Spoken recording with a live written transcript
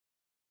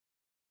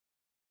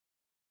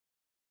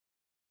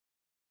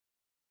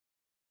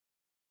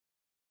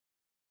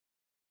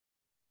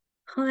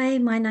Hi,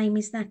 my name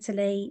is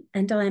Natalie,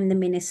 and I am the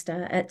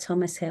minister at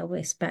Thomas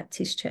Helwys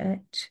Baptist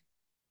Church.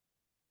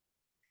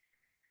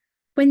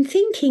 When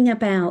thinking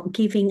about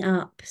giving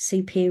up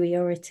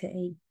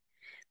superiority,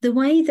 the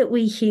way that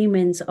we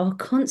humans are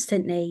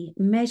constantly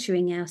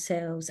measuring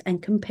ourselves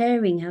and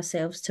comparing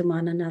ourselves to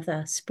one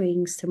another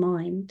springs to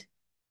mind.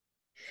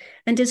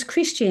 And as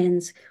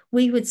Christians,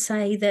 we would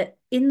say that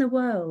in the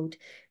world,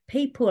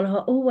 people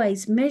are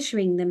always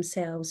measuring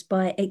themselves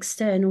by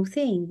external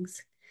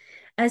things,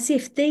 as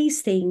if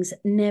these things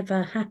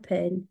never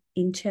happen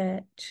in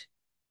church.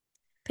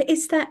 But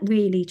is that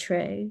really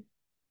true?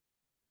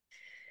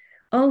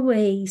 Are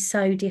we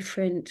so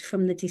different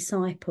from the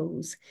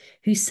disciples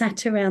who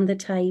sat around the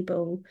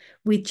table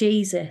with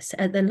Jesus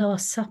at the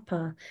Last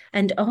Supper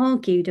and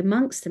argued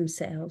amongst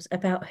themselves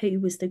about who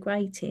was the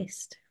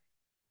greatest?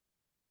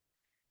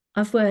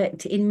 I've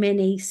worked in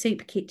many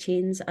soup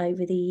kitchens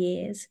over the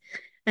years,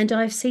 and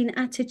I've seen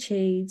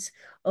attitudes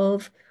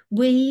of,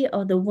 we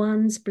are the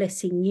ones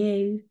blessing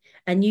you,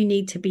 and you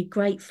need to be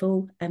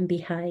grateful and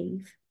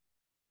behave.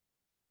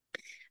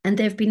 And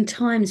there have been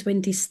times when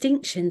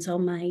distinctions are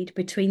made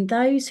between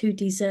those who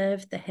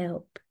deserve the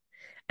help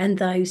and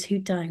those who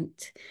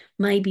don't,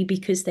 maybe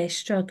because they're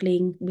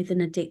struggling with an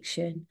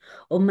addiction,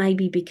 or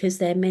maybe because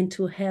their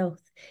mental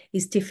health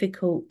is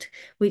difficult,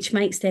 which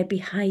makes their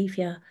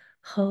behaviour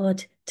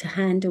hard to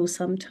handle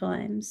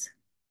sometimes.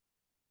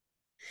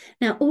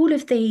 Now, all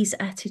of these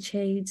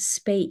attitudes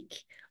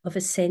speak of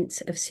a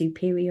sense of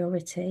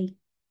superiority.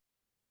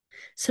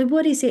 So,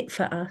 what is it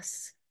for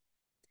us?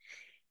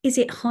 Is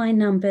it high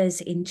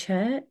numbers in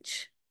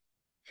church?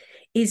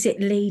 Is it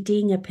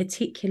leading a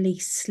particularly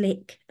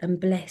slick and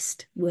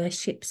blessed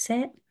worship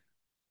set?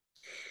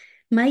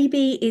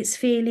 Maybe it's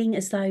feeling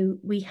as though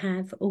we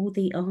have all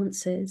the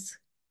answers.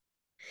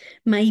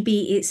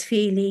 Maybe it's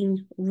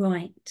feeling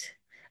right,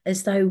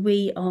 as though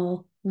we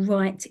are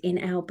right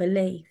in our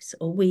beliefs,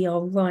 or we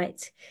are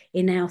right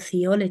in our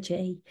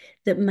theology,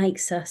 that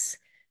makes us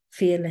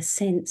feel a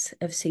sense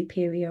of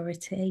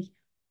superiority.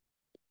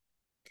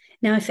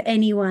 Now, if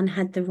anyone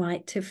had the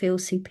right to feel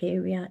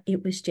superior,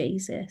 it was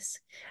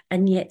Jesus,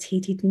 and yet he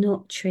did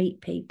not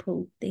treat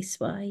people this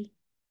way.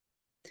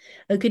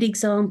 A good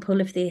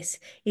example of this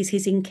is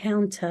his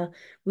encounter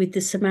with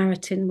the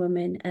Samaritan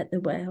woman at the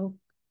well.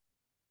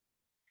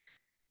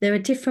 There are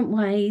different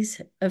ways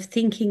of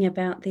thinking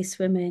about this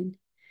woman,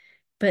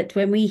 but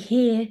when we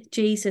hear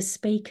Jesus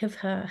speak of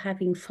her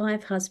having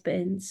 5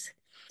 husbands,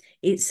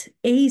 it's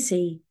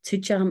easy to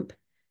jump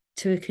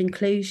to a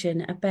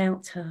conclusion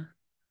about her.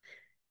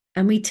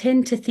 And we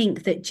tend to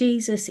think that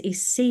Jesus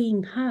is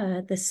seeing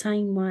her the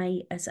same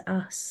way as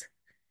us.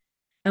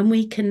 And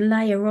we can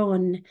layer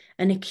on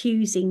an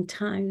accusing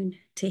tone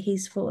to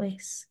his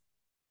voice.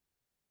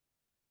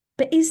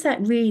 But is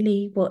that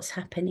really what's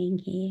happening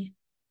here?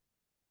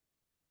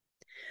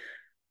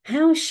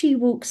 How she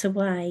walks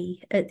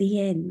away at the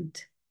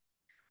end,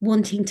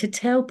 wanting to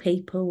tell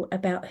people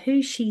about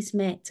who she's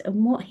met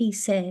and what he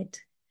said,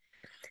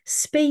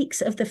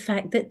 speaks of the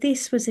fact that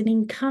this was an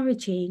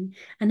encouraging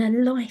and a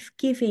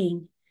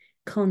life-giving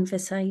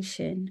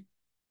conversation.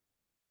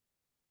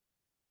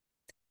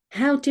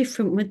 How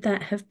different would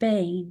that have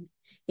been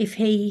if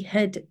he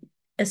had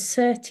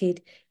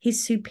asserted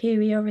his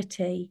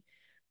superiority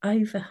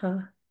over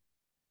her?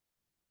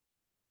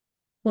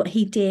 What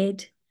he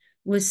did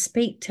was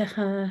speak to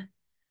her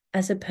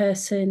as a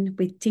person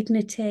with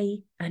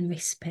dignity and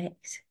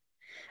respect,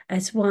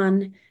 as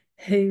one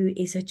who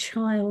is a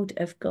child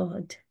of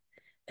God,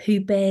 who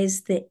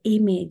bears the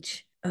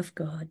image of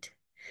God,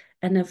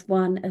 and of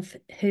one of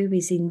who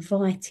is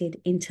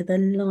invited into the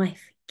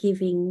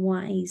life-giving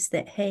ways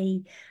that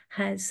he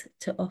has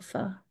to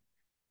offer.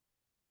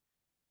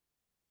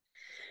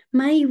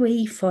 May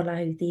we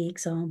follow the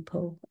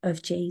example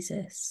of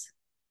Jesus,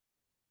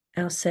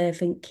 our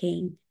servant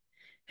King,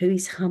 who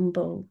is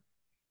humble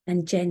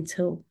and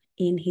gentle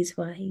in his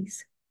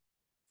ways.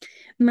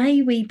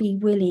 May we be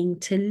willing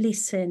to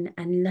listen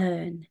and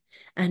learn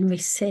and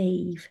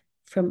receive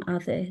from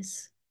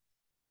others.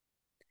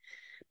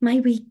 May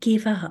we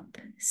give up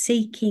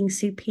seeking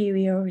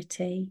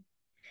superiority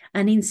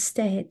and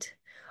instead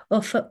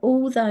offer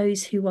all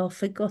those who are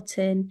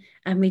forgotten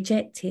and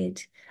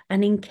rejected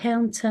an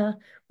encounter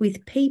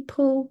with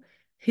people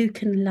who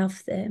can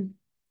love them,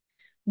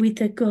 with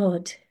a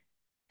God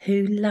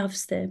who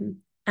loves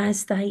them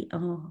as they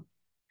are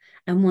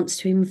and wants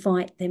to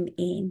invite them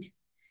in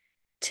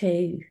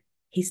to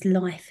his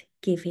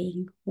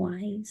life-giving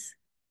ways.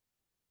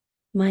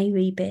 May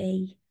we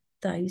be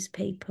those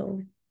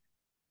people.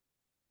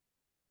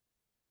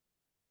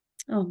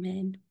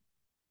 Amen.